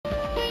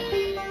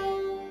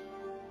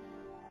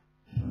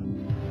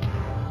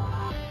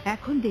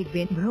এখন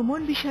দেখবেন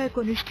ভ্রমণ বিষয়ক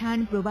অনুষ্ঠান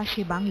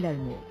প্রবাসী বাংলার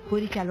মুখ।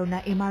 পরিচালনা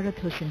ইমারত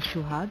হোসেন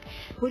সোহাগ।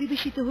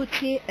 পরিবেশিত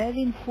হচ্ছে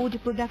এলিন ফুড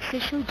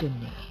প্রোডাক্টসের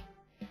সৌজন্যে।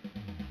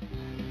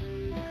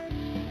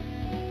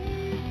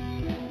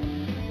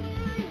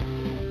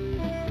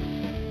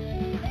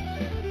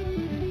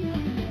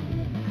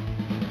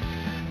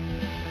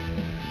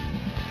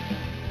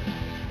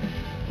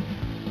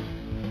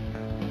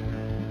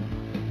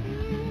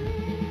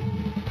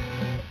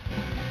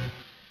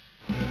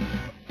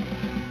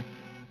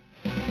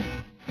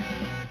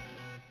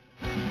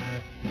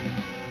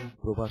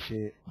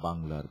 প্রবাসী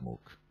বাংলার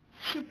মুখ।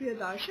 সুপ্রিয়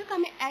দর্শক,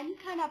 আমি অ্যানি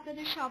খান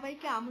আপনাদের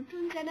সবাইকে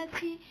আমন্ত্রণ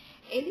জানাচ্ছি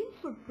এলিন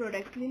ফুড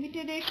প্রোডাক্ট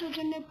লিমিটেডের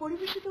সৌজন্যে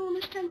পরিবেশিত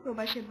অনুষ্ঠান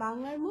প্রবাসী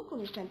বাংলার মুখ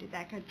অনুষ্ঠানটি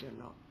দেখার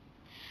জন্য।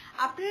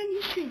 আপনারা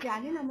নিশ্চয়ই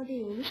জানেন আমাদের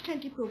এই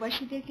অনুষ্ঠানটি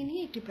প্রবাসীদেরকে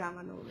নিয়ে একটি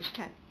প্রামাণ্য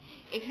অনুষ্ঠান।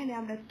 এখানে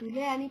আমরা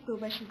তুলে আনি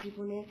প্রবাসী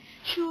জীবনের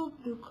সুখ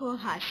দুঃখ,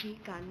 হাসি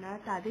কান্না,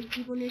 তাদের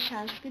জীবনের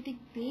সাংস্কৃতিক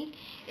দিক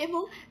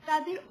এবং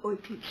তাদের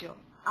ঐতিহ্য।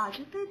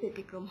 আজও তার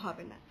ব্যতিক্রম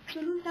হবে না।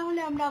 চলুন তাহলে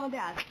আমরা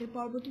আমাদের আজকের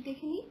পর্বটি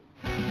দেখে নিই।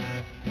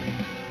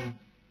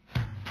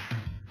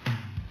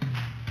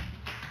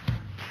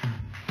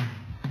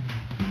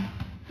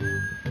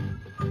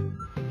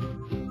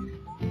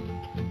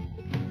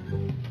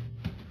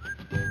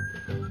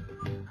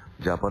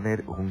 জাপানের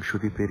হুংসু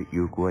দ্বীপের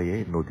ইউকুয়াইয়ে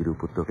নদীর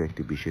উপত্যকা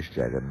একটি বিশেষ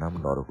জায়গার নাম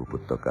নরক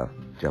উপত্যকা।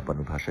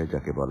 জাপানি ভাষায়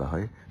যাকে বলা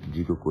হয়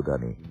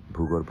জিগোকুদানি।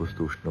 ভূগর্ভস্থ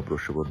উষ্ণ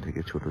প্রস্রবণ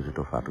থেকে ছোট ছোট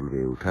ফাটল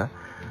বেয়ে ওঠা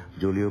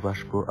জলীয়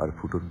বাষ্প আর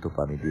ফুটন্ত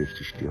পানি দিয়ে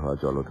সৃষ্টি হওয়া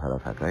জলধারা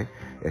থাকায়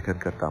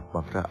এখানকার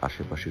তাপমাত্রা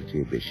আশেপাশের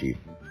চেয়ে বেশি,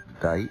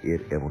 তাই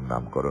এর এমন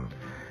নামকরণ।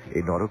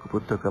 এই নরক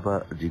উপত্যকা বা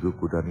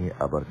জিগোকুদানি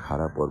আবার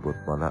খাড়া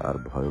পর্বতমালা আর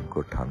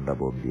ভয়ঙ্কর ঠান্ডা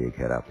বন দিয়ে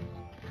ঘেরা।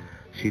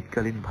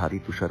 শীতকালীন ভারী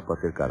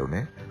তুষারপাতের কারণে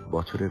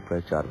বছরের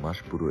প্রায় 4 মাস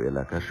পুরো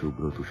এলাকা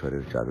শুভ্র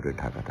তুষারের চাদরে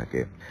ঢাকা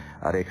থাকে।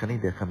 আর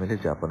এখানেই দেখা মেলে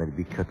জাপানের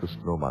বিখ্যাত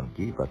স্নো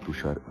মাঙ্কি বা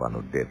তুষার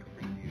বানরদের।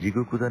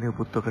 জিগোকুদানি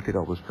উপত্যকাটির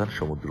অবস্থান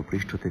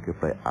সমুদ্রপৃষ্ঠ থেকে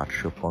প্রায়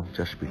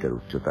 850 মিটার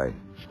উচ্চতায়।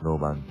 স্নো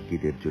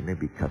মাঙ্কিদের জন্য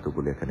বিখ্যাত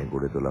বলে এখানে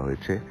গড়ে তোলা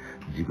হয়েছে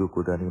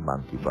জিগোকুদানি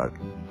মাঙ্কি পার্ক।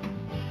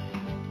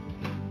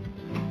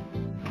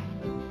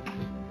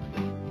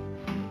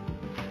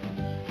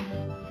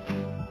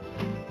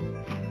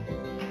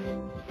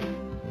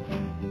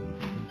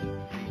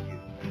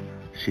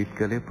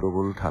 শীতকালে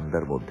প্রবল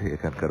ঠান্ডার মধ্যে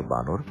এখানকার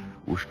বানর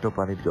উষ্ণ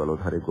পানির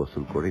জলধারে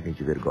গোসল করে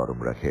নিজেদের গরম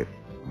রাখে।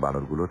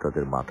 বানরগুলো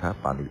তাদের মাথা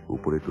পানির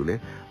উপরে তুলে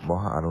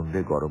মহা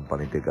আনন্দে গরম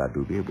পানিতে গা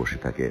ডুবিয়ে বসে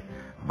থাকে।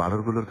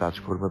 বানরগুলোর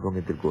কাজকর্ম এবং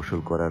এদের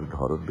গোসল করার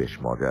ধরন বেশ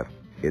মজার।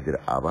 এদের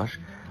আবাস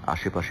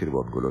আশেপাশের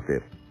বনগুলোতে।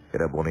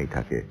 এরা বনেই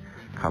থাকে,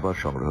 খাবার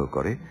সংগ্রহ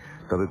করে,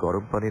 তবে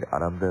গরম পানির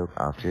আরামদায়ক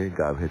আঁচে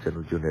গা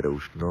ভেজানোর জন্য এরা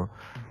উষ্ণ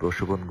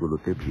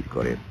প্রস্রবণগুলোতে ভিড়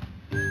করে।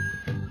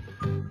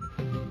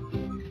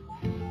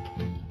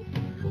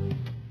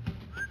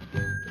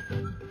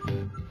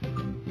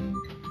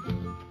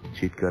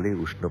 শীতকালে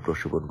উষ্ণ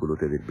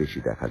প্রস্রবণগুলোতে এদের বেশি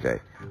দেখা যায়।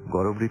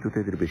 গরম ঋতুতে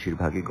এদের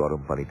বেশিরভাগই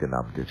গরম পানিতে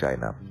নামতে চায়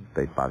না,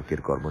 তাই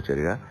পার্কের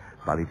কর্মচারীরা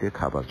পানিতে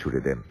খাবার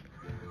ছুড়ে দেন।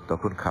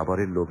 তখন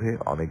খাবারের লোভে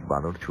অনেক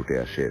বানর ছুটে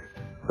আসে।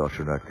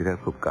 দর্শনার্থীরা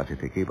খুব কাছে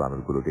থেকেই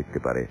বানরগুলো দেখতে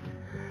পারে,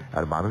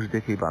 আর মানুষ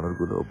দেখেই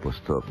বানরগুলো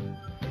অভ্যস্ত।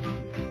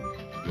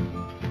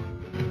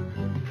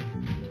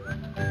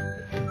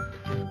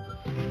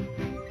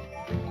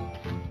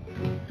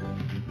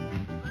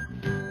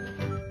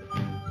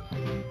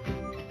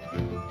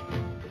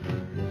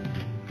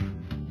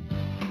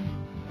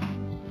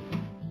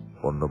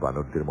 অন্য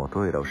বানরদের মতো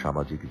এরাও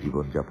সামাজিক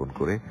জীবন যাপন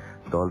করে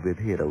দল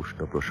বেঁধে এরা উষ্ণ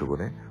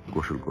প্রস্রবণে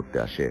গোসল করতে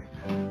আসে।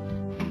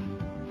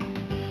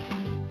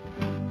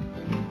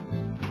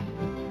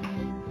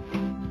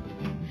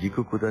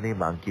 জিগোকুদানি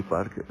মাঙ্কি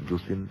পার্ক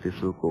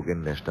জুসিনতেসু কোগেন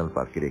ন্যাশনাল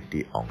পার্কের একটি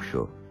অংশ।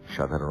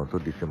 সাধারণত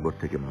ডিসেম্বর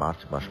থেকে মার্চ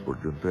মাস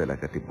পর্যন্ত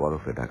এলাকাটি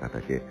বরফে ঢাকা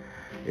থাকে।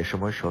 এ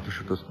সময় শত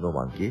শত স্নো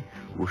মাঙ্কি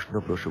উষ্ণ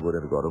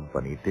প্রস্রবণের গরম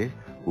পানিতে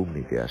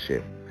নিতে আসে।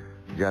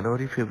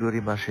 জানুয়ারি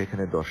ফেব্রুয়ারি মাসে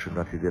এখানে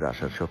দর্শনার্থীদের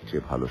আসার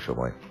সবচেয়ে ভালো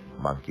সময়।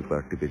 মাঙ্কি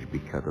পার্কটি বেশ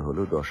বিখ্যাত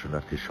হলেও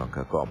দর্শনার্থীর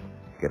সংখ্যা কম,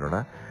 কেননা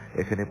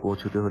এখানে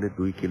পৌঁছতে হলে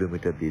 2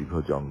 কিলোমিটার দীর্ঘ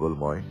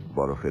জঙ্গলময়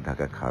বরফে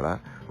ঢাকা খাড়া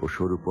ও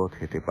সরু পথ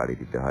হেঁটে পাড়ি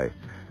দিতে হয়।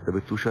 তবে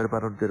তুষার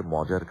বানরদের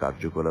মজার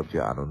কার্যকলাপ যে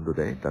আনন্দ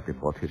দেয়, তাতে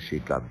পথের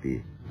সেই ক্লান্তি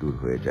দূর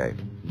হয়ে যায়।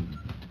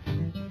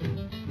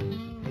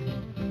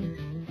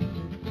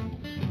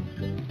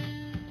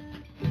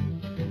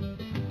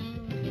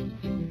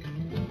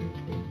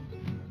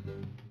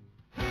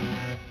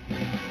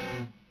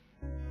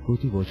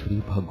 প্রতি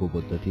বছরই ভাগ্য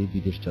বদলাতে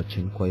বিদেশ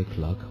যাচ্ছেন কয়েক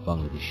লাখ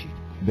বাংলাদেশি।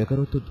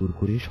 বেকারত্ব দূর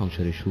করে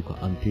সংসারে সুখ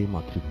আনতে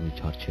মাতৃভূমি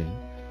ছাড়ছেন।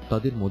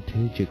 তাদের মধ্যে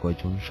যে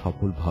কয়জন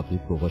সফলভাবে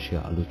প্রবাসে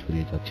আলো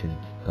ছড়িয়ে যাচ্ছেন,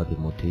 তাদের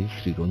মধ্যে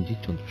শ্রী রঞ্জিত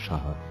চন্দ্র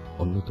সাহা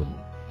অন্যতম।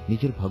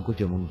 নিজের ভাগ্য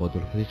যেমন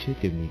বদল হয়েছে,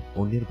 তেমনি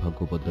অন্যের ভাগ্য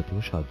বদলাতেও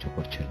সাহায্য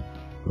করছেন।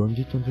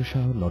 রঞ্জিত চন্দ্র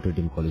সাহা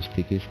নটরডেম কলেজ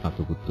থেকে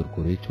স্নাতকোত্তর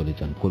করে চলে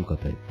যান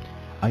কলকাতায়।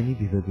 আইনি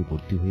বিভাগে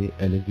ভর্তি হয়ে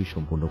এলএলবি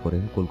সম্পন্ন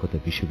করেন কলকাতা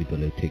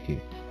বিশ্ববিদ্যালয় থেকে।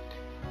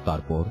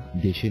 তারপর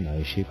দেশে না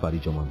এসে পাড়ি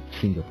জমান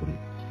সিঙ্গাপুরে।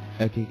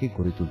 একে একে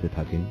গড়ে তুলতে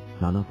থাকেন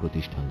নানা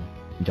প্রতিষ্ঠান,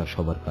 যা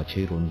সবার কাছে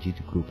রঞ্জিত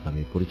গ্রুপ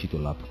নামে পরিচিত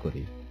লাভ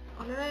করে।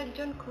 ওনারা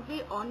একজন খুবই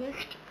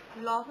অনেস্ট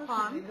ল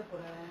ফার্ম,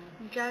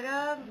 যারা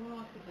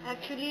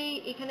অ্যাকচুয়ালি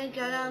এখানে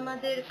যারা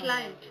আমাদের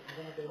ক্লায়েন্ট,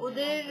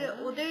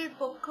 ওদের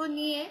পক্ষ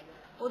নিয়ে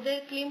ওদের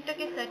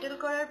ক্লেমটাকে সেটেল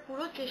করার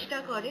পুরো চেষ্টা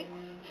করে,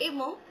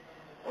 এবং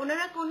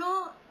ওনারা কোনো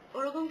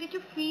ওরকম কিছু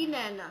ফি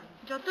নেয় না।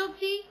 যত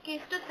অবধি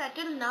কেসটা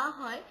সেটেল না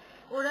হয়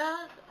ওরা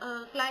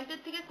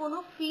ক্লায়েন্টের থেকে কোনো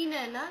ফি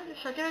নেয় না।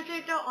 সচরাচর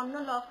এটা অন্য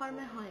ল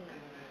ফার্মে হয় না।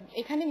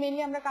 এখানে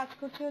মেনলি আমরা কাজ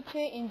করছি হচ্ছে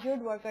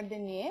ইনজিওর্ড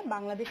ওয়ার্কারদের নিয়ে,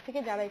 বাংলাদেশ থেকে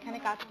যারা এখানে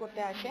কাজ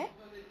করতে আসে,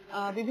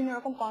 বিভিন্ন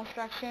রকম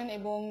কনস্ট্রাকশন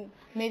এবং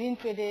মেরিন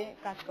ট্রেডে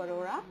কাজ করে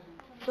ওরা।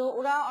 তো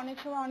ওরা অনেক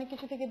সময় অনেক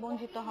কিছু থেকে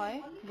বঞ্চিত হয়,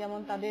 যেমন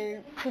তাদের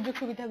সুযোগ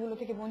সুবিধাগুলো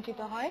থেকে বঞ্চিত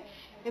হয়,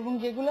 এবং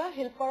যেগুলো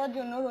হেল্প করার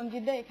জন্য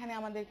রঞ্জিত দা এখানে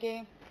আমাদেরকে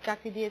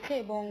চাকরি দিয়েছে,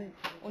 এবং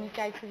উনি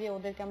চাইছে যে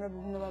ওদেরকে আমরা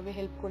বিভিন্নভাবে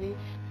হেল্প করি।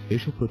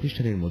 এসব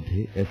প্রতিষ্ঠানের মধ্যে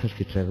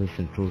SRC travels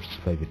and tours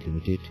private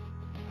limited,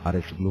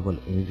 RS global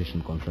immigration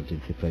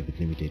consultancy private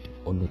limited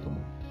অন্যতম।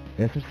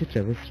 SRC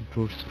travels and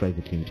tours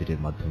private লিমিটেডের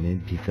মাধ্যমে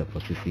visa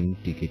processing,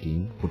 ticketing,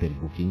 hotel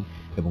booking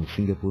এবং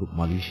সিঙ্গাপুর,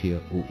 মালয়েশিয়া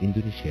ও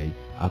ইন্দোনেশিয়ায়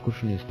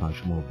আকর্ষণীয়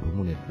স্থানসমূহ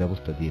ভ্রমণের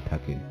ব্যবস্থা দিয়ে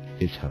থাকে।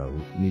 এছাড়াও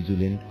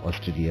নিউজিল্যান্ড,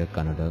 অস্ট্রেলিয়া,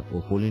 কানাডা ও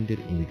পোল্যান্ডের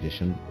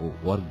ইমিগ্রেশন ও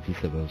ওয়ার্ক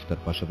ভিসা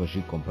ব্যবস্থার পাশাপাশি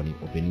company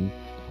opening,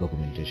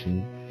 documentation,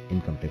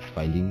 income tax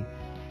filing,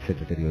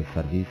 secretarial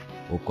service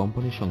ও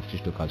কোম্পানির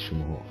সংশ্লিষ্ট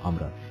কাজসমূহ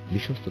আমরা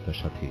বিশ্বস্ততার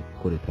সাথে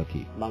করে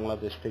থাকি।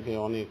 বাংলাদেশ থেকে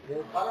অনেক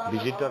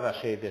ভিজিটর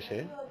আসে এই দেশে,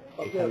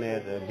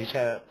 এখানের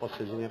ভিসা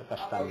প্রসেসিং এর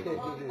কাজটা আমি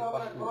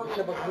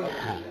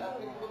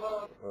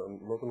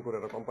নতুন করে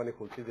একটা কোম্পানি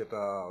খুলছি,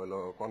 যেটা হলো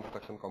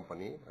কনস্ট্রাকশন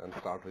কোম্পানি।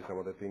 স্টার্ট হয়েছে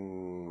আমাদের 3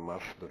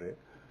 মাস ধরে।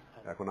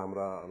 এখন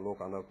আমরা লোক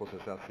আনার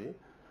প্রসেসে আছি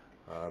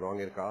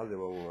রঙের কাজ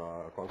এবং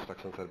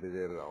কনস্ট্রাকশন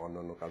সার্ভিসের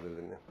অন্যান্য কাজের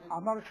জন্য।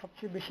 আমার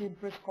সবচেয়ে বেশি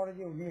ইমপ্রেস করে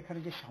যে উনি এখানে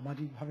যে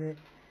সামাজিকভাবে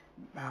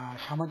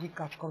সামাজিক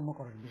কাজকর্ম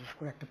করেন, বিশেষ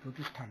করে একটা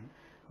প্রতিষ্ঠান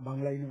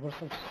বাংলা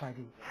ইউনিভার্সাল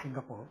সোসাইটি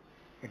সিঙ্গাপুর,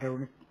 এটার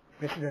উনি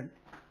প্রেসিডেন্ট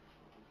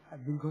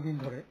দীর্ঘদিন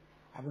ধরে,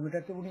 এবং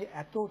এটাতে উনি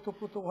এত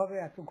ওতপ্রোতভাবে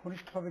এত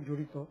ঘনিষ্ঠভাবে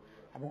জড়িত,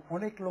 এবং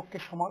অনেক লোককে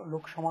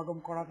লোক সমাগম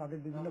করা, তাদের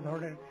বিভিন্ন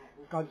ধরনের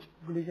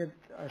কাজগুলিকে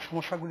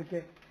সমস্যাগুলিকে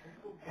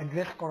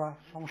অ্যাড্রেস করা,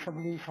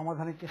 সমস্যাগুলি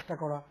সমাধানের চেষ্টা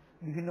করা,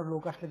 বিভিন্ন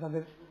লোক আসলে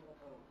তাদের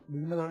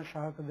বিভিন্ন ধরনের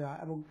সহায়তা দেওয়া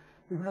এবং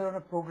বিভিন্ন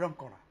ধরনের প্রোগ্রাম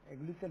করা,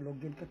 এগুলিতে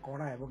লোকজনকে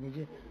করা এবং এই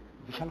যে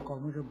বিশাল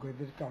কর্মযোগ্য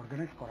এদেরকে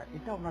অর্গানাইজ করা,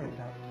 এটা ওনার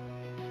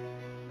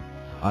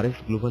আরএস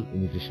গ্লোবাল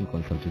ইমিগ্রেশন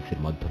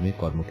কনসালটেন্সির মাধ্যমে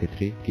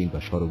কর্মক্ষেত্রে কিংবা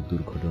সড়ক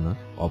দুর্ঘটনা,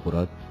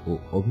 অপরাধ ও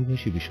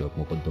অভিবাসী বিষয়ক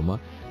মোকদ্দমা,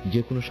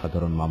 যে কোনো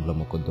সাধারণ মামলা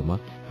মোকদ্দমা,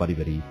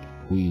 পারিবারিক,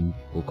 উইল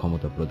ও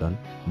ক্ষমতা প্রদান,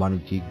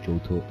 বাণিজ্যিক,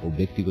 যৌথ ও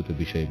ব্যক্তিগত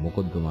বিষয়ে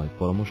মোকদ্দমায়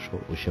পরামর্শ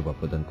ও সেবা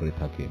প্রদান করে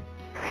থাকে।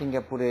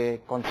 সিঙ্গাপুরে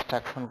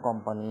কনস্ট্রাকশন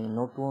কোম্পানি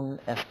নতুন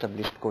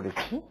এস্টাবলিশ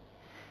করেছি,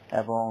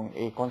 এবং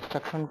এই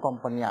construction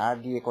company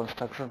RDA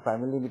construction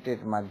private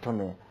লিমিটেডের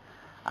মাধ্যমে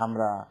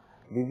আমরা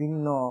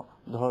বিভিন্ন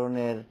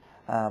ধরনের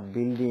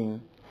বিল্ডিং,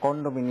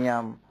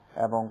 কন্ডোমিনিয়াম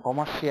এবং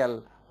কমার্শিয়াল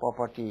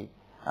প্রপার্টি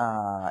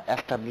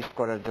এস্টাবলিশ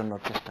করার জন্য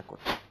চেষ্টা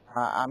করছি।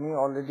 আমি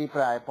অলরেডি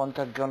প্রায়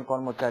 50 জন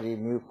কর্মচারী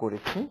নিয়োগ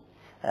করেছি,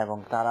 এবং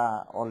তারা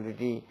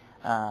অলরেডি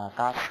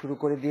কাজ শুরু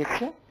করে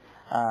দিয়েছে,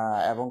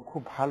 এবং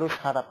খুব ভালো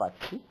সাড়া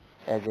পাচ্ছি।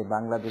 এজ এ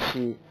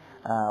বাংলাদেশি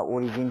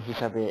অরিজিন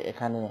হিসাবে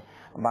এখানে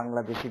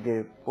বাংলাদেশিদের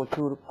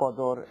প্রচুর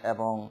কদর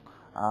এবং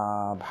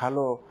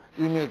ভালো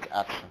ইমেজ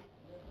আছে।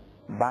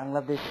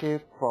 বাংলাদেশে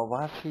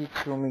প্রবাসী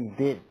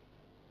শ্রমিকদের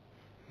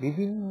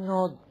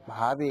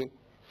বিভিন্নভাবে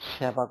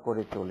সেবা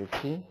করে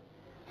চলেছি।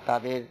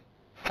 তাদের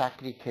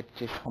চাকরি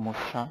ক্ষেত্রে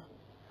সমস্যা,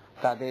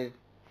 তাদের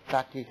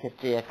চাকরি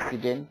ক্ষেত্রে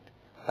অ্যাক্সিডেন্ট,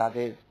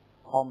 তাদের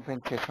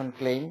কম্পেনসেশন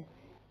ক্লেম,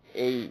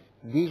 এই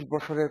 20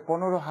 বছরের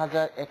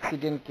 15,000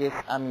 অ্যাক্সিডেন্ট কেস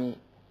আমি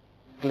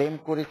ক্লেম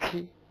করেছি,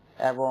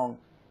 এবং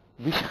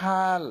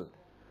বিশাল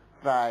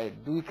প্রায়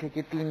 $2 থেকে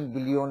 $3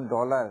 বিলিয়ন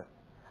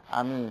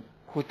আমি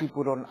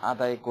ক্ষতিপূরণ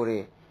আদায় করে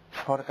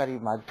সরকারি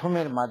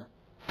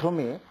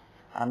মাধ্যমে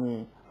আমি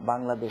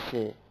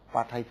বাংলাদেশে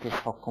পাঠাইতে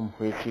সক্ষম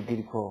হয়েছি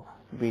দীর্ঘ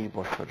 20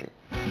 বছরে।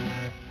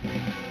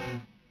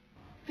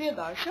 প্রিয়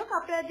দর্শক,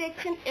 আপনারা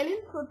দেখছেন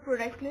এলিন ফুড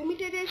প্রোডাক্ট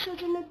লিমিটেডের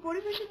সৌজন্যে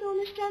পরিবেশিত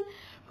অনুষ্ঠান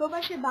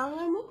প্রবাসী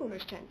বাংলার মুখ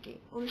অনুষ্ঠানটি।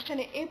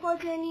 অনুষ্ঠানে এই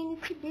পর্যায়ে নিয়ে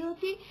নিচ্ছি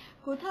বিরতি।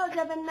 কোথাও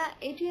যাবেন না,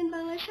 এটিএন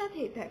বাংলার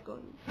সাথেই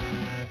থাকুন।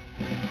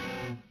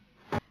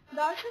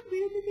 দর্শক,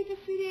 বিরতি থেকে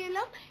ফিরে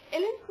এলাম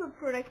এলিন ফুড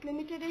প্রোডাক্ট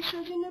লিমিটেডের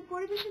সৌজন্যে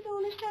পরিবেশিত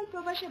অনুষ্ঠান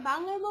প্রবাসী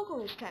বাংলার মুখ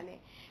অনুষ্ঠানে।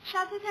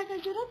 সাথে থাকার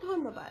জন্য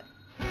ধন্যবাদ।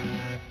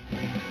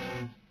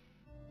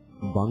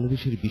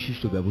 বাংলাদেশের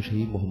বিশিষ্ট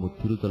ব্যবসায়ী মোহাম্মদ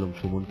ফিরোজ আলম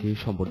সুমনকে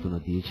সম্বর্ধনা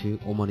দিয়েছে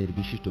ওমানের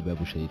বিশিষ্ট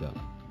ব্যবসায়ীরা।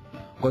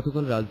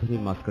 গতকাল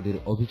রাজধানীর মাস্কাটের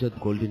অভিজাত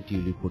গোল্ডেন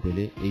টিউলিপ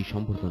হোটেলে এই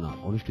সম্বর্ধনা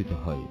অনুষ্ঠিত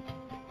হয়।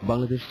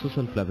 বাংলাদেশ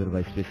সোশ্যাল ক্লাবের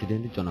ভাইস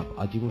প্রেসিডেন্ট জনাব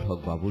আজিমুল হক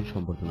বাবুল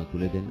সম্বর্ধনা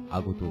তুলে দেন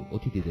আগত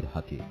অতিথিদের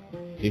হাতে।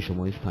 এ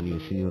সময় স্থানীয়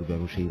সিনিয়র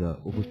ব্যবসায়ীরা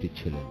উপস্থিত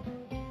ছিলেন।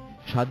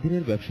 7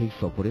 দিনের ব্যবসায়িক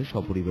সফরে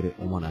সপরিবারে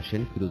ওমান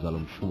আসেন ফিরোজ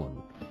আলম সুমন।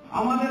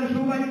 আমাদের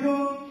সৌভাগ্য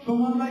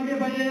সুমন ভাইকে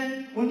পেয়ে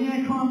উনি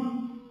এখন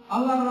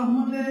আল্লাহর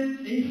রহমতে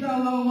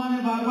ইনশাআল্লাহ ওমানে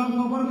বারবার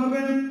সফর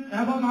করবেন,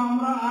 এবং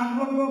আমরা 8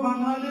 লক্ষ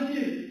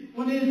বাংলাদেশি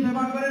উনি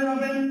সেবা করে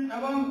যাবেন,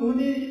 এবং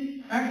উনি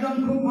একজন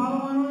খুব ভালো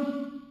মানুষ।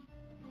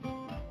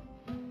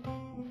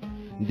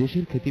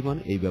 দেশের খ্যাতিমান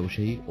এই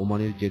ব্যবসায়ী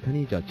ওমানের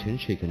যেখানেই যাচ্ছেন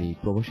সেখানেই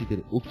প্রবাসীদের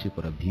উপচে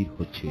পড়া ভিড়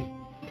হচ্ছে।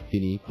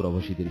 তিনি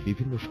প্রবাসীদের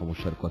বিভিন্ন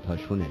সমস্যার কথা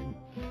শোনেন।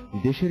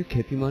 দেশের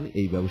খ্যাতিমান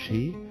এই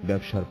ব্যবসায়ী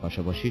ব্যবসার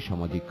পাশাপাশি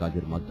সামাজিক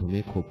কাজের মাধ্যমে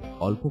খুব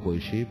অল্প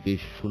বয়সে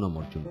বেশ সুনাম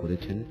অর্জন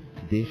করেছেন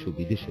দেশ ও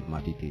বিদেশের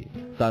মাটিতে।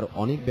 তার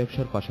অনেক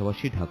ব্যবসার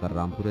পাশাপাশি ঢাকার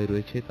রামপুরায়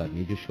রয়েছে তার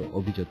নিজস্ব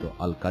অভিজাত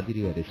আল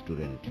কাদিরিয়া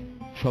রেস্টুরেন্ট।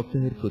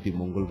 সপ্তাহের প্রতি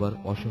মঙ্গলবার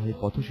অসহায়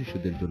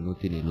পথশিশুদের জন্য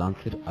তিনি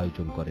লাঞ্চের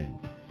আয়োজন করেন।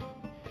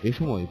 এ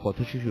সময়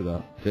পথশিশুরা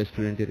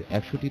রেস্টুরেন্টের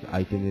 100টির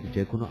আইটেমের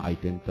যে কোনো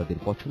আইটেম তাদের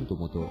পছন্দ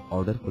মতো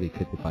অর্ডার করে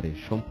খেতে পারে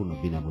সম্পূর্ণ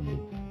বিনামূল্যে।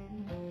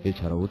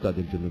 এছাড়াও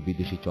তাদের জন্য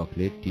বিদেশি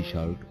চকলেট, টি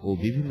শার্ট ও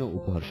বিভিন্ন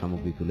উপহার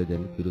সামগ্রী তুলে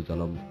দেন ফিরোজ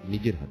আলম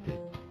নিজের হাতে।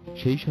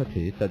 সেই সাথে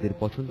তাদের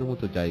পছন্দ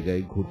মতো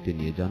জায়গায় ঘুরতে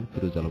নিয়ে যান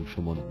ফিরোজ আলম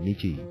সুমন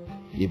নিজেই।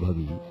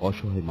 এভাবেই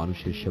অসহায়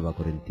মানুষের সেবা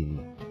করেন তিনি।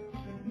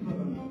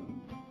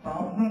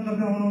 আপনার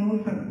কাছে আমার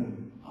অনুরোধ থাকবো,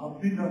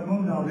 আপনি যখন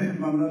যাবেন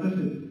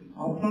বাংলাদেশে,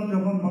 আপনার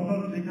যখন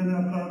বসার যেখানে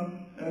আপনার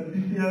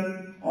পিসিআর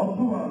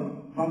অথবা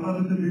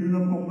বাংলাদেশের বিভিন্ন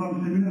প্রোগ্রাম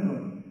সেমিনার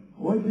হয়,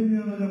 ওই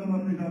সেমিনারে যখন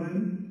আপনি যাবেন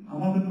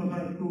আমাদের কথা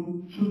একটু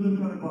সুযোগ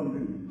করে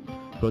বলবেন।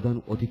 প্রধান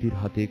অতিথির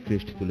হাতে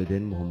ক্রেস্ট তুলে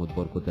দেন মোহাম্মদ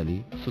বরকত আলী,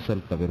 সোশ্যাল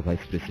ক্লাবের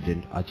ভাইস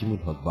প্রেসিডেন্ট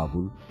আজিমুল হক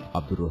বাবুল,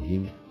 আব্দুর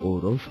রহিম ও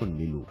রৌশন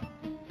মিলু।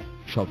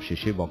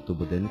 সবশেষে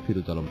বক্তব্য দেন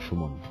ফিরোজ আলম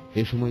সুমন।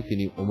 এ সময়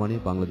তিনি ওমানে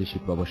বাংলাদেশি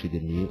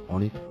প্রবাসীদের নিয়ে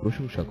অনেক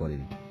প্রশংসা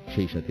করেন।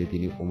 সেই সাথে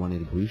তিনি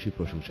ওমানের ভূয়সী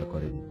প্রশংসা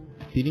করেন।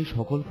 তিনি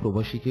সকল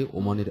প্রবাসীকে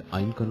ওমানের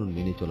আইন কানুন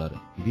মেনে চলার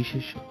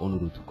বিশেষ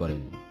অনুরোধ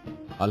করেন।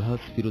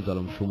 আলহাজ ফিরোজ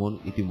আলম সুমন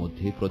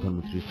ইতিমধ্যে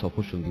প্রধানমন্ত্রীর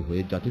সফরসঙ্গী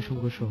হয়ে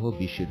জাতিসংঘ সহ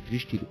বিশ্বের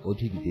 30টির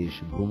অধিক দেশ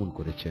ভ্রমণ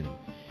করেছেন।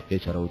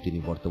 এছাড়াও তিনি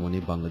বর্তমানে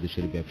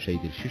বাংলাদেশের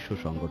ব্যবসায়ীদের শীর্ষ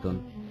সংগঠন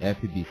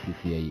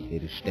FBCCI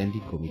এর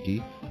স্ট্যান্ডিং কমিটি,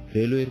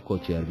 রেলওয়ের কো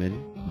চেয়ারম্যান,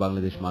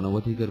 বাংলাদেশ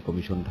মানবাধিকার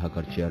কমিশন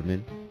ঢাকার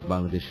চেয়ারম্যান,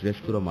 বাংলাদেশ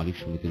রেস্তোরাঁ মালিক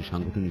সমিতির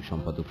সাংগঠনিক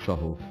সম্পাদক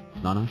সহ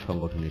নানা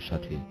সংগঠনের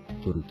সাথে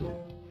জড়িত।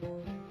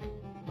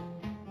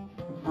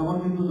 আমার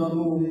কিন্তু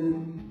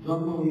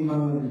জন্মভূমি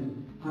বাংলাদেশ।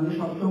 আমি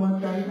সবসময়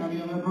চাই আমি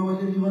আমার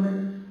প্রবাসী জীবনে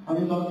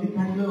আমি 10 দিন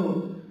থাকলেও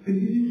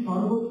পৃথিবীর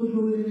সর্বোচ্চ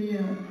সুবিধা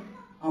নিয়ে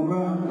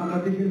আমরা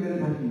দেশে বেড়ে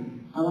থাকি।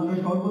 আমাদের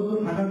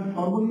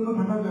সর্বনিম্ন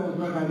থাকার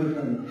ব্যবস্থা কাজের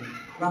কাজে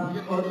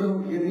রাষ্ট্রীয় খরচের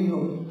এমনি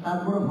হোক,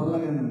 তারপরে ভালো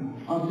লাগে না।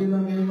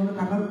 অস্ট্রেলিয়া মেলবোর্নে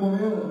থাকার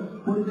পরেও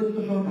পরিচালিত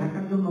সহ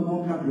থাকার জন্য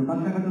মন কাটে,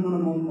 বাচ্চা কাটার জন্য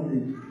মন কাটে।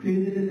 সেই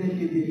দেশে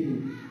দেশকে দিয়েছে।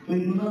 তো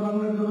এই সোনার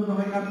বাংলার জন্য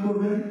সবাই কাজ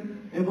করবেন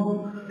এবং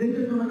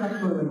দেশের জন্য কাজ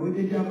করবেন। ওই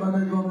দেশে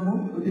আপনাদের জন্ম,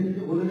 ওই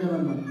দেশকে ভুলে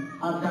যাবেন না।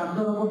 আর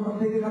আপনার অবস্থান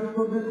থেকে কাজ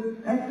করবেন,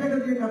 এক জায়গা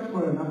দিয়ে কাজ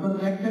করেন, আপনাদের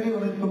এক জায়গায়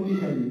অনেক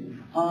শক্তিশালী।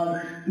 আর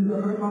যদি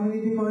আপনারা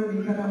কমিউনিটি করেন,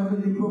 এখানে আমাদের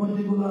যে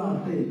প্রবাসী গুলো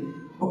আছে,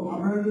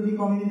 আপনারা যদি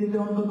কমিউনিটিতে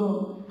অন্তত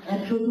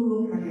 100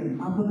 লোক থাকেন,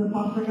 আপনাদের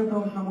 5 টাকা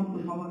দেওয়ার সামর্থ্য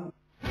সমান।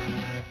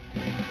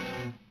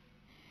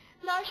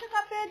 দর্শক,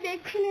 আপনারা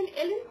দেখছিলেন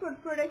এলিন ফুড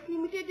প্রোডাক্ট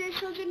লিমিটেডের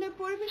সৌজন্যে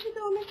পরিবেশিত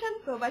অনুষ্ঠান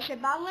প্রবাসে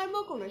বাংলার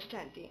মুখ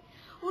অনুষ্ঠানটি।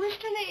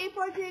 অনুষ্ঠানে এই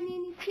পর্যায়ে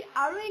নিয়ে নিচ্ছি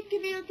আরো একটি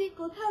বিরতি।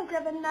 কোথাও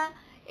যাবেন না,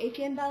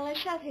 এটিএন বাংলার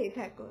সাথেই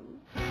থাকুন।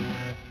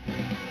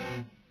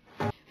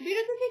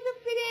 বিরতি থেকে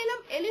ফিরে এলাম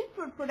এলিন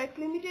ফুড প্রোডাক্ট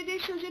লিমিটেডের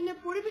সৌজন্যে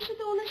পরিবেশিত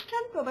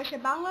অনুষ্ঠান প্রবাসে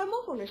বাংলার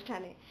মুখ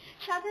অনুষ্ঠানে।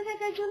 সাথে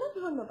থাকার জন্য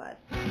ধন্যবাদ।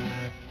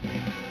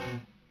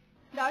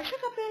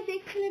 দর্শক, আপনারা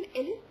দেখছিলেন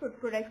এলিন ফুড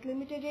প্রোডাক্ট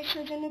লিমিটেডের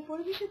সৌজন্যে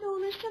পরিবেশিত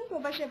অনুষ্ঠান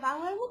প্রবাসে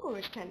বাংলার মুখ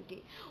অনুষ্ঠানটি।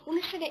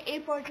 অনুষ্ঠানে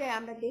এই পর্যায়ে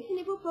আমরা দেখে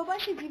নেব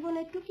প্রবাসী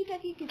জীবনের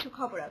টুকিটাকি কিছু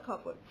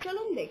খবরাখবর।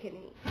 চলুন দেখে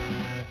নিই।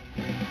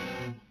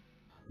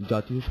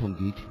 জাতীয়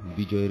সঙ্গীত,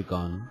 বিজয়ের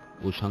গান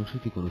ও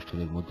সাংস্কৃতিক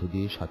অনুষ্ঠানের মধ্য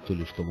দিয়ে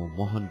 47তম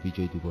মহান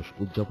বিজয় দিবস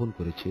উদযাপন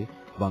করেছে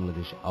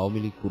বাংলাদেশ আওয়ামী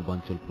লীগ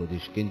পূর্বাঞ্চল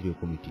প্রদেশ কেন্দ্রীয়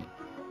কমিটি।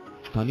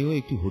 স্থানীয়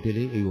একটি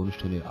হোটেলে এই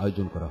অনুষ্ঠানের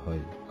আয়োজন করা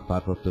হয়।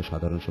 ভারপ্রাপ্ত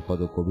সাধারণ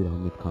সম্পাদক কবির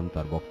আহমেদ খান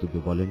তার বক্তব্যে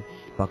বলেন,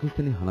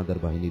 পাকিস্তানি হানাদার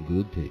বাহিনীর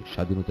বিরুদ্ধে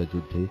স্বাধীনতা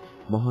যুদ্ধে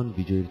মহান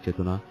বিজয়ের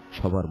চেতনা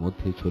সবার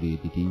মধ্যে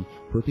ছড়িয়ে দিতেই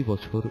প্রতি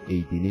বছর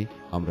এই দিনে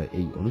আমরা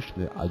এই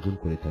অনুষ্ঠানের আয়োজন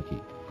করে থাকি।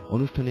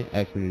 অনুষ্ঠানে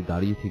 1 মিনিট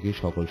দাঁড়িয়ে থেকে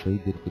সকল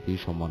শহীদদের প্রতি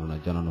সম্মাননা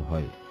জানানো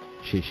হয়।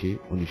 শেষে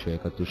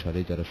 1971 সালে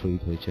যারা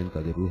শহীদ হয়েছেন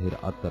তাদের রুহের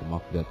আত্মার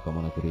মাগফিরাত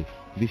কামনা করে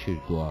বিশেষ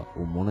দোয়া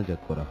ও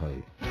মোনাজাত করা হয়।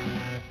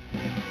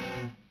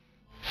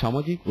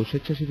 সামাজিক ও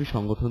স্বেচ্ছাসেবী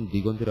সংগঠন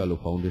দিগন্তের আলো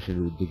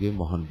ফাউন্ডেশনের উদ্যোগে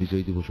মহান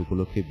বিজয় দিবস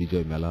উপলক্ষে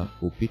বিজয় মেলা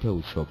ও পিঠা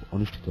উৎসব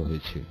অনুষ্ঠিত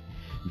হয়েছে।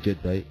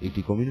 জেদ্দায়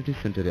একটি কমিউনিটি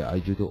সেন্টারে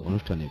আয়োজিত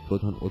অনুষ্ঠানে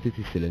প্রধান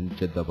অতিথি ছিলেন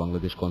জেদ্দা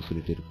বাংলাদেশ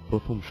কনসুলেটের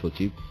প্রথম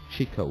সচিব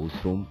শিক্ষা ও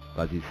শ্রম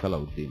কাজী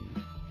সালাউদ্দিন।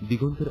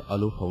 দিগন্তের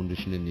আলো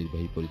ফাউন্ডেশনের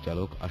নির্বাহী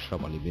পরিচালক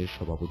আশরাফ আলীমের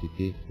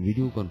সভাপতিত্বে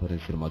ভিডিও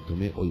কনফারেন্সের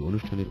মাধ্যমে ওই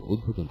অনুষ্ঠানের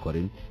উদ্বোধন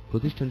করেন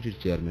প্রতিষ্ঠানটির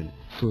চেয়ারম্যান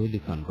সোহেলি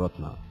খান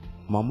রত্না।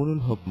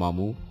 মামুনুল হক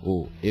মামু ও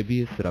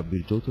এবিএস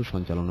রাব্বির যৌথ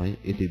সঞ্চালনায়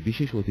এতে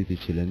বিশেষ অতিথি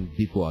ছিলেন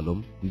দীপু আলম,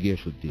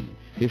 গিয়াসউদ্দিন।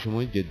 এ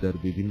সময় জেদ্দার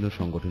বিভিন্ন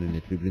সংগঠনের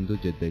নেতৃবৃন্দ,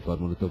 জেদ্দায়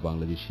কর্মরত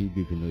বাংলাদেশি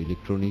বিভিন্ন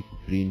ইলেকট্রনিক,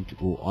 প্রিন্ট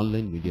ও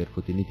অনলাইন মিডিয়ার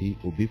প্রতিনিধি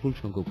ও বিপুল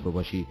সংখ্যক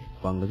প্রবাসী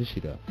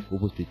বাংলাদেশিরা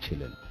উপস্থিত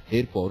ছিলেন।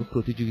 এরপর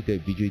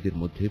প্রতিযোগিতায় বিজয়ীদের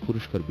মধ্যে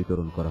পুরস্কার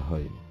বিতরণ করা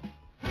হয়।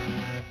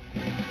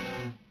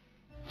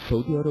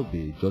 সৌদি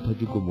আরবে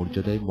যথাযোগ্য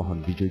মর্যাদায় মহান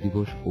বিজয়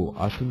দিবস ও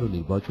আসন্ন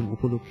নির্বাচন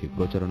উপলক্ষে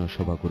প্রচারণা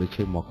সভা করেছে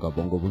মক্কা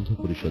বঙ্গবন্ধু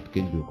পরিষদ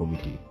কেন্দ্রীয়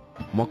কমিটি।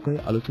 মক্কায়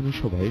আলোচনা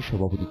সভায়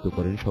সভাপতিত্ব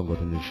করেন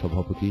সংগঠনের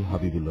সভাপতি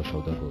হাবিবুল্লাহ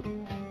সওদাগর।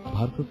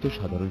 ভারপ্রাপ্ত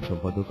সাধারণ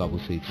সম্পাদক আবু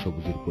সঈদ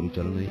সবুজের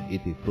পরিচালনায়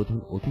এতে প্রধান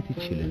অতিথি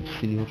ছিলেন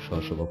সিনিয়র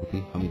সহসভাপতি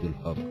হামিদুল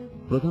হক।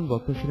 প্রধান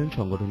বক্তা ছিলেন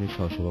সংগঠনের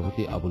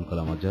সহসভাপতি আবুল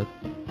কালাম আজাদ।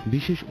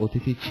 বিশেষ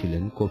অতিথি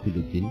ছিলেন কফিল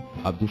উদ্দিন,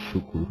 আব্দুল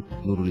শুকুর,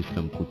 নুরুল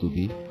ইসলাম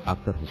কুতুবী,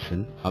 আক্তার হোসেন,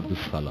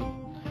 আব্দুল সালাম।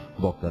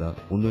 বক্তারা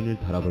উন্নয়নের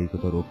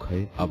ধারাবাহিকতা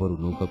রক্ষায় আবারও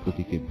নৌকা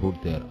প্রতীকে ভোট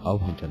দেওয়ার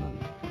আহ্বান জানান।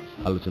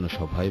 আলোচনা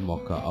সভায়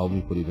মক্কা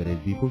আওয়ামী পরিবারের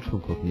বিপুল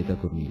সংখ্যক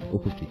নেতাকর্মী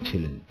উপস্থিত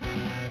ছিলেন।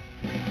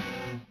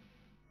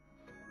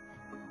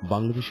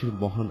 বাংলাদেশের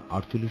মহান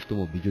 48তম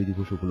বিজয়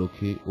দিবস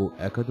উপলক্ষে ও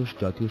একাদশ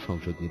জাতীয়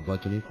সংসদ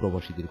নির্বাচনে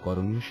প্রবাসীদের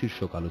করণীয়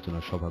শীর্ষক আলোচনা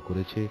সভা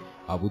করেছে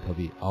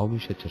আবুধাবি আওয়ামী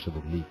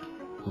স্বেচ্ছাসেবক লীগ।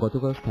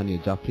 গতকাল স্থানীয়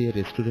জাফরিয়া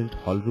রেস্টুরেন্ট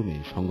হলরুমে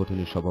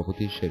সংগঠনের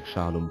সভাপতি শেখ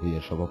শাহ আলম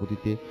ভূঁইয়ার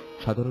সভাপতিত্বে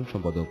সাধারণ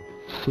সম্পাদক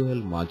সোহেল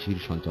মাঝির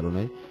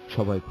সঞ্চালনায়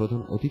সভায়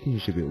প্রধান অতিথি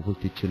হিসেবে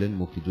উপস্থিত ছিলেন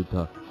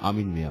মুক্তিযোদ্ধা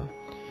আমিন মিয়া।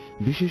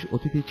 বিশেষ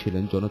অতিথি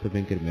ছিলেন জনতা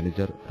ব্যাংকের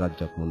ম্যানেজার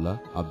রাজ্জাক মোল্লা,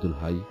 আব্দুল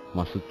হাই,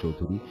 মাসুদ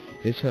চৌধুরী।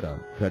 এছাড়া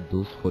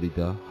ফেরদৌস,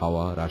 ফরিদা,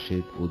 হাওয়া,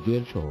 রাশেদ ও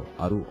জুয়েল সহ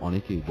আরও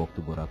অনেকেই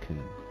বক্তব্য রাখেন।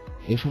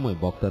 এ সময়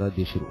বক্তারা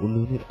দেশের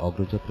উন্নয়নের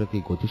অগ্রযাত্রাকে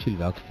গতিশীল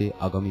রাখতে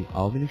আগামী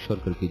আওয়ামী লীগ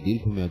সরকারকে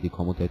দীর্ঘমেয়াদী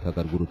ক্ষমতায়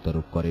থাকার গুরুত্ব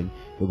আরোপ করেন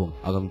এবং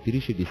আগামী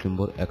 30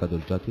 ডিসেম্বর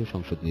একাদশ জাতীয়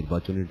সংসদ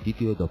নির্বাচনের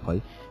দ্বিতীয়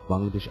দফায়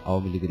বাংলাদেশ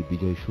আওয়ামী লীগের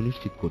বিজয়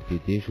সুনিশ্চিত করতে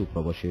দেশ ও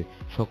প্রবাসে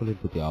সকলের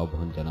প্রতি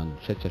আহ্বান জানান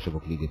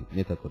স্বেচ্ছাসেবক লীগের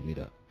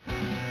নেতাকর্মীরা।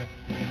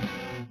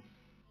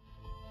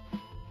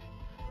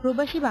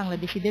 প্রবাসী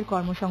বাংলাদেশিদের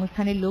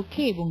কর্মসংস্থানের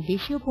লক্ষ্যে এবং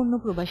দেশীয় পণ্য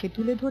প্রবাসে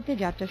তুলে ধরতে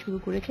যাত্রা শুরু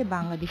করেছে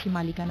বাংলাদেশি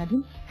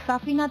মালিকানাধীন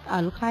সাফিনাত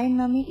আল খায়ের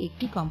নামে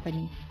একটি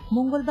কোম্পানি।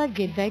 মঙ্গলবার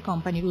জেদ্দায়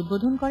কোম্পানির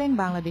উদ্বোধন করেন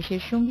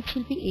বাংলাদেশের সঙ্গীত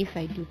শিল্পী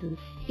এসআই টুটুল।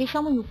 এ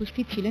সময়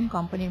উপস্থিত ছিলেন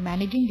কোম্পানির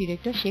ম্যানেজিং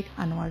ডিরেক্টর শেখ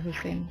আনোয়ার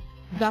হোসেন।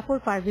 জাফর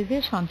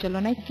পারভেজের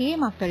সঞ্চালনায়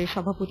KM আক্তারের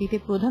সভাপতিত্বে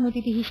প্রধান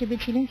অতিথি হিসেবে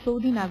ছিলেন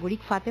সৌদি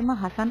নাগরিক ফাতেমা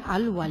হাসান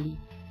আল ওয়ালি।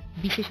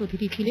 বিশেষ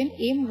অতিথি ছিলেন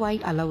MY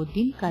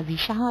আলাউদ্দিন, কাজী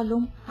শাহ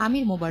আলম,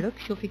 আমির মোবারক,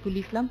 শফিকুল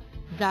ইসলাম,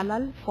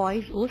 জালাল,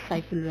 ফয়েজ ও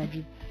সাইফুল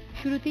রাজীব।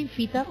 শুরুতেই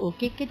ফিতা ও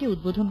কেক কেটে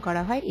উদ্বোধন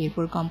করা হয়।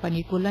 এরপর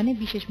কোম্পানির কল্যাণে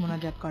বিশেষ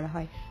মোনাজাত করা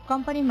হয়।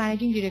 কোম্পানির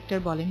ম্যানেজিং ডিরেক্টর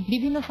বলেন,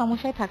 বিভিন্ন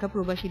সমস্যায় থাকা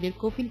প্রবাসীদের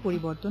কফিল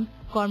পরিবর্তন,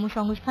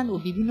 কর্মসংস্থান ও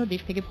বিভিন্ন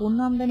দেশ থেকে পণ্য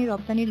আমদানি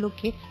রপ্তানির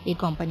লক্ষ্যে এই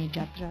কোম্পানির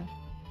যাত্রা।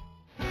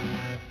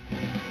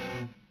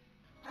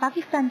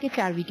 পাকিস্তানকে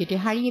 4 উইকেটে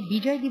হারিয়ে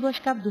বিজয় দিবস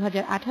কাপ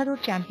 2018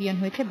 চ্যাম্পিয়ন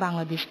হয়েছে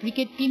বাংলাদেশ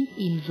ক্রিকেট টিম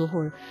ইন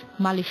জোহর।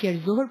 মালয়েশিয়ার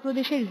জোহর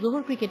প্রদেশের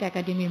জোহর ক্রিকেট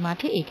একাডেমির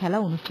মাঠে এই খেলা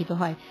অনুষ্ঠিত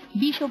হয়।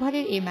 20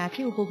 ওভারের এই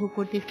ম্যাচে উপভোগ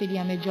করতে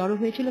স্টেডিয়ামে জড়ো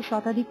হয়েছিল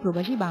শতাধিক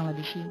প্রবাসী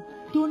বাংলাদেশি।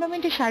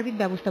 টুর্নামেন্টের সার্বিক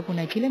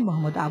ব্যবস্থাপনায় ছিলেন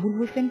মোহাম্মদ আবুল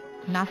হোসেন,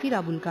 নাসির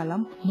আবুল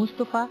কালাম,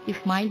 মুস্তফা,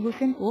 ইসমাইল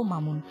হোসেন ও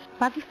মামুন।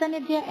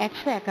 পাকিস্তানের দেয়া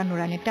 151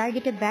 রানের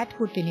টার্গেটে ব্যাট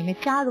করতে নেমে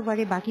 4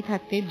 ওভারে বাকি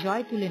থাকতে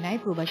জয় তুলে নেয়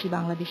প্রবাসী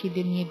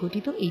বাংলাদেশিদের নিয়ে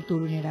গঠিত এই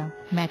তরুণেরা।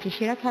 ম্যাচে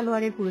সেরা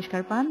খেলোয়াড়ের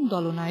পুরস্কার পান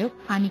দলনায়ক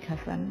আনিক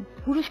হাসান।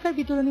 পুরস্কার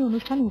বিতরণী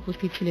অনুষ্ঠানে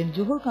উপস্থিত ছিলেন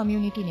জোহর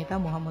কমিউনিটি নেতা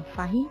মোহাম্মদ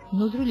ফাহিম,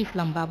 নজরুল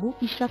ইসলাম বাবু,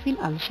 ইশরাফিল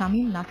আল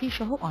শামীম, নাসির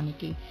সহ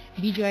অনেকে।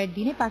 বিজয়ের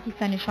দিনে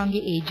পাকিস্তানের সঙ্গে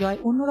এই জয়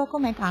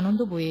অন্যরকম এক আনন্দ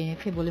বয়ে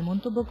এনেছে বলে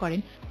মন্তব্য করেন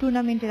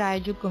টুর্নামেন্টের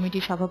আয়োজক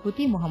কমিটির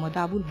সভাপতি মোহাম্মদ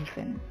আবুল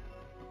হোসেন।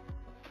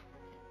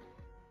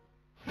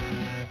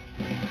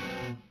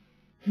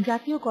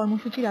 জাতীয়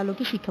কর্মসূচির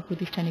আলোকে শিক্ষা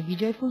প্রতিষ্ঠানে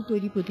বিজয় ফুল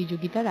তৈরি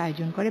প্রতিযোগিতার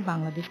আয়োজন করে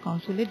বাংলাদেশ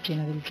কনসুলেট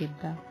জেনারেল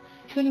জেদ্দা।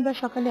 শনিবার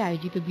সকালে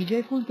আয়োজিত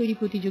বিজয় ফুল তৈরি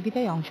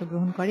প্রতিযোগিতায়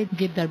অংশগ্রহণ করে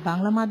জেদ্দার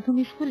বাংলা মাধ্যম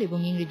স্কুল এবং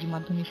ইংরেজি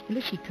মাধ্যম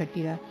স্কুলের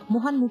শিক্ষার্থীরা।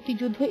 মহান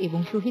মুক্তিযুদ্ধ এবং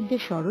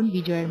শহীদদের স্মরণ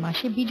বিজয়ের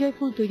মাসে বিজয়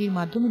ফুল তৈরির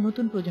মাধ্যমে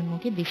নতুন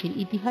প্রজন্মকে দেশের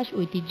ইতিহাস,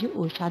 ঐতিহ্য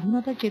ও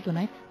স্বাধীনতার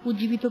চেতনায়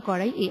উজ্জীবিত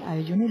করাই এই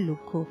আয়োজনের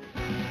লক্ষ্য।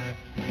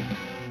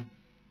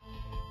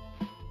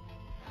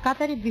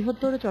 কাতারের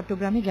বৃহত্তর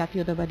চট্টগ্রামে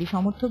জাতীয়তাবাদী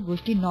সমর্থক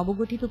গোষ্ঠীর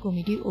নবগঠিত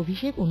কমিটির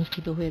অভিষেক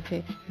অনুষ্ঠিত হয়েছে।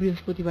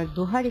 বৃহস্পতিবার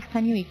দোহার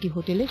স্থানীয় একটি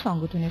হোটেলে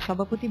সংগঠনের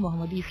সভাপতি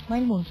মোহাম্মদ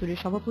ইসমাইল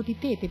মনসুরের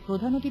সভাপতিত্বে এতে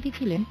প্রধান অতিথি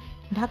ছিলেন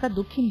ঢাকা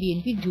দক্ষিণ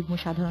বিএনপির যুগ্ম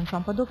সাধারণ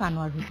সম্পাদক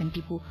আনোয়ার হোসেন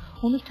টিপু।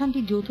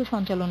 অনুষ্ঠানটির যৌথ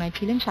সঞ্চালনায়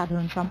ছিলেন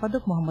সাধারণ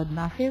সম্পাদক মোহাম্মদ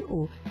নাসের ও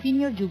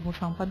সিনিয়র যুগ্ম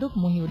সম্পাদক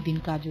মহিউদ্দিন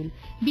কাজল।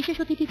 বিশেষ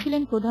অতিথি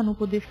ছিলেন প্রধান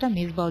উপদেষ্টা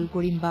মেজবাউল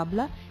করিম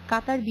বাবলা,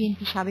 কাতার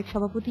বিএনপি সাবেক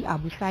সভাপতি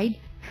আবু সাইদ,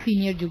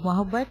 সিনিয়র যুগ্ম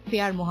আহ্বায়ক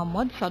ফেয়ার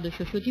মোহাম্মদ, সদস্য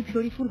সচিব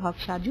শরীফুল হক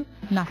সাজু,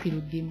 নাসির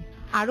উদ্দিন।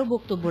 আরও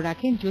বক্তব্য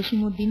রাখেন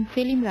জসিমউদ্দিন,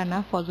 সেলিম রানা,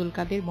 ফজল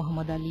কাদের,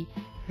 মোহাম্মদ আলী,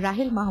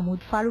 রাহেল মাহমুদ,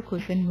 ফারুক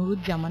হোসেন,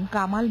 নুরুজ্জামান,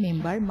 কামাল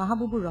মেম্বার,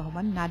 মাহবুবুর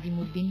রহমান,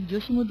 নাজিমউদ্দিন,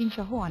 জসিমউদ্দিন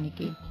সহ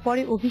অনেকে।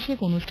 পরে অভিষেক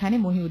অনুষ্ঠানে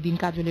মহিউদ্দিন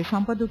কাজলের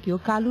সম্পাদকীয়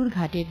কালুর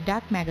ঘাটের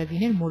ডাক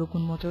ম্যাগাজিনের মোড়ক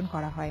উন্মোচন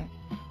করা হয়।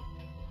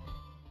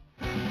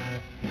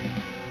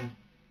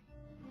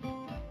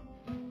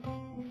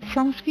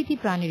 সংস্কৃতি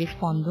প্রাণের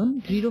স্পন্দন,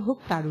 দৃঢ় হোক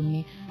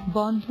তারুণ্যে,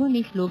 বন্ধন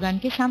এই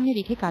স্লোগানকে সামনে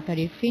রেখে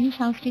কাতারের ফেনী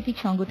সাংস্কৃতিক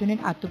সংগঠনের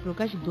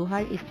আত্মপ্রকাশ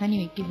দোহার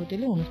স্থানীয় একটি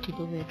হোটেলে অনুষ্ঠিত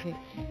হয়েছে।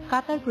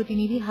 কাতার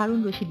প্রতিনিধি হারুন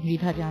রশিদ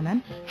মৃধা জানান,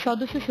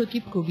 সদস্য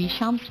সচিব কবি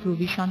শামস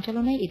রবির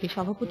সঞ্চালনায় এতে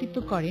সভাপতিত্ব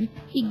করেন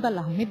ইকবাল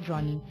আহমেদ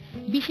রনি।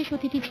 বিশেষ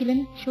অতিথি ছিলেন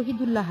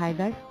শহীদুল্লাহ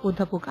হায়দার,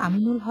 অধ্যাপক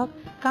আমিনুল হক,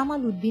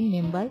 কামাল উদ্দিন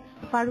মেম্বার,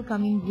 ফারুক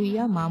আমিন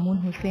ভুইয়া, মামুন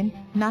হোসেন,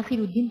 নাসির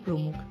উদ্দিন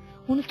প্রমুখ।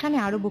 অনুষ্ঠানে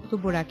আরো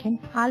বক্তব্য রাখেন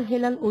আল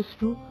হেলাল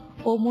অশ্রু,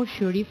 ওমর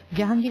শরীফ,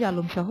 জাহাঙ্গীর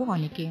আলম সহ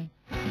অনেকে।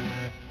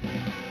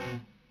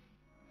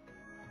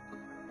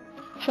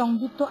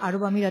 সংযুক্ত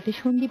আরব আমিরাতে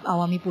সন্দীপ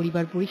আওয়ামী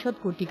পরিবার পরিষদ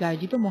কর্তৃক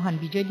আয়োজিত মহান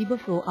বিজয়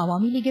দিবস ও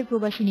আওয়ামী লীগের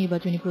প্রবাসী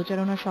নির্বাচনী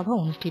প্রচারণা সভা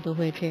অনুষ্ঠিত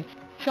হয়েছে।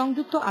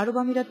 সংযুক্ত আরব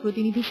আমিরাত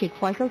প্রতিনিধি শেখ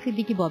ফয়সাল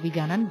সিদ্দিকী ববি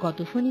জানান, গত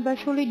শনিবার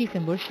 16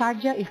 ডিসেম্বর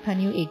শারজা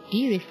স্থানীয় একটি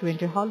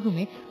রেস্টুরেন্টের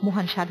হলরুমে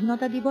মহান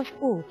স্বাধীনতা দিবস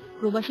ও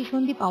প্রবাসী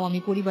সন্দীপ আওয়ামী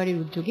পরিবারের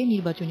উদ্যোগে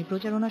নির্বাচনী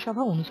প্রচারণা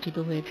সভা অনুষ্ঠিত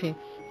হয়েছে।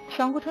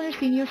 সংগঠনের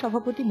সিনিয়র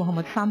সভাপতি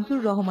মোহাম্মদ শামসুর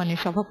রহমানের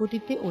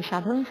সভাপতিত্বে ও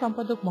সাধারণ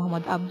সম্পাদক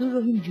মোহাম্মদ আব্দুর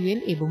রহিম জুয়েল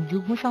এবং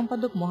যুগ্ম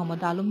সম্পাদক মোহাম্মদ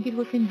আলমগীর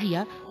হোসেন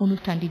জিয়া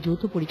অনুষ্ঠানটি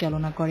যৌথ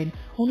পরিচালনা করেন।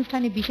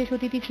 অনুষ্ঠানে বিশেষ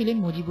অতিথি ছিলেন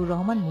মুজিবুর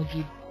রহমান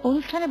মুজিব।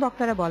 অনুষ্ঠানে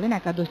বক্তারা বলেন,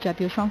 একাদশ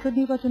জাতীয় সংসদ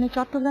নির্বাচনে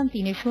চট্টগ্রাম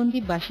 3-এর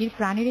সন্দ্বীপবাসীর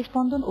প্রাণের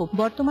স্পন্দন ও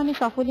বর্তমানে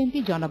সফল এমপি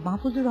জনাব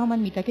মাহফুজুর রহমান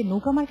মিতাকে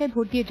নৌকা মার্কায়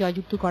ভোট দিয়ে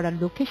জয়যুক্ত করার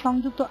লক্ষ্যে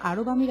সংযুক্ত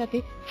আরব আমিরাতে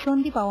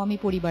সন্দীপ আওয়ামী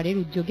পরিবারের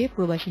উদ্যোগে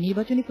প্রবাসী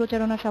নির্বাচনী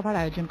প্রচারণা সভার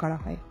আয়োজন করা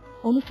হয়।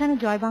 অনুষ্ঠানে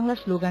জয় বাংলা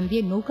স্লোগান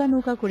দিয়ে নৌকা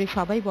নৌকা করে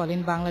সবাই বলেন,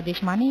 বাংলাদেশ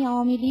মানেই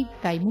আওয়ামী লীগ,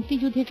 তাই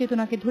মুক্তিযুদ্ধের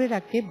চেতনাকে ধরে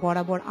রাখতে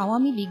বরাবর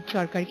আওয়ামী লীগ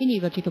সরকারকে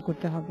নির্বাচিত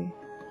করতে হবে।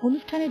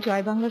 অনুষ্ঠানে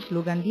জয় বাংলা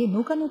স্লোগান দিয়ে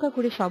নৌকা নৌকা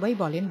করে সবাই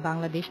বলেন,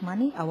 বাংলাদেশ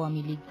মানেই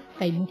আওয়ামী লীগ,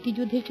 তাই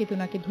মুক্তিযুদ্ধের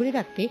চেতনাকে ধরে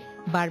রাখতে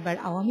বারবার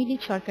আওয়ামী লীগ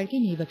সরকারকে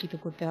নির্বাচিত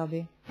করতে হবে।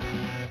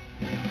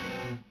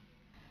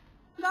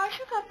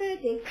 দর্শক, আপনারা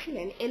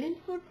দেখছিলেন এলিন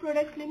ফুড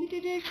প্রোডাক্ট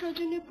লিমিটেডের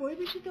সৌজন্যে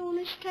পরিবেশিত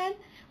অনুষ্ঠান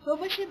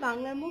প্রবাসী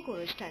বাংলার মুখ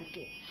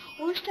অনুষ্ঠানটি।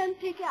 অনুষ্ঠান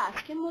থেকে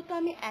আজকের মতো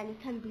আমি অ্যানি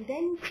খান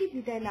বিদায় নিচ্ছি।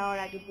 বিদায় নেওয়ার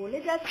আগে বলে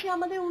যাচ্ছি,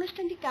 আমাদের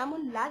অনুষ্ঠানটি কেমন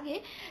লাগে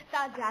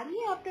তা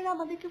জানিয়ে আপনারা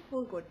আমাদেরকে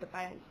ফোন করতে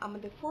পারেন।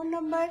 আমাদের ফোন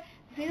নাম্বার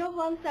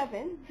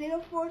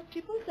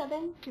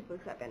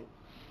 01704777777।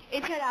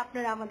 এছাড়া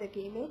আপনারা আমাদেরকে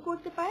ইমেল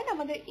করতে পারেন।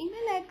 আমাদের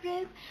ইমেল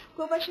অ্যাড্রেস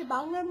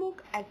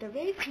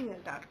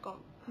probashibanglarmukh@gmail.com।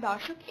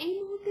 দর্শক, এই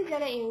মুহূর্তে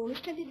যারা এই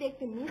অনুষ্ঠানটি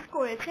দেখতে মিস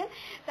করেছেন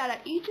তারা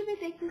ইউটিউবে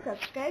দেখতে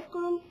সাবস্ক্রাইব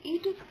করুন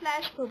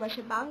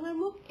youtube/প্রবাসী বাংলার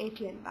মুখ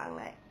ATN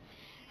বাংলায়।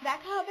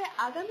 দেখা হবে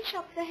আগামী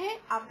সপ্তাহে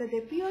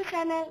আপনাদের প্রিয়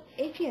চ্যানেল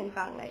ATN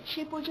বাংলায়।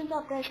 সে পর্যন্ত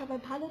আপনারা সবাই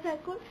ভালো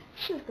থাকুন,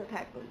 সুস্থ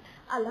থাকুন।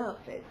 আল্লাহ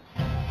হাফেজ।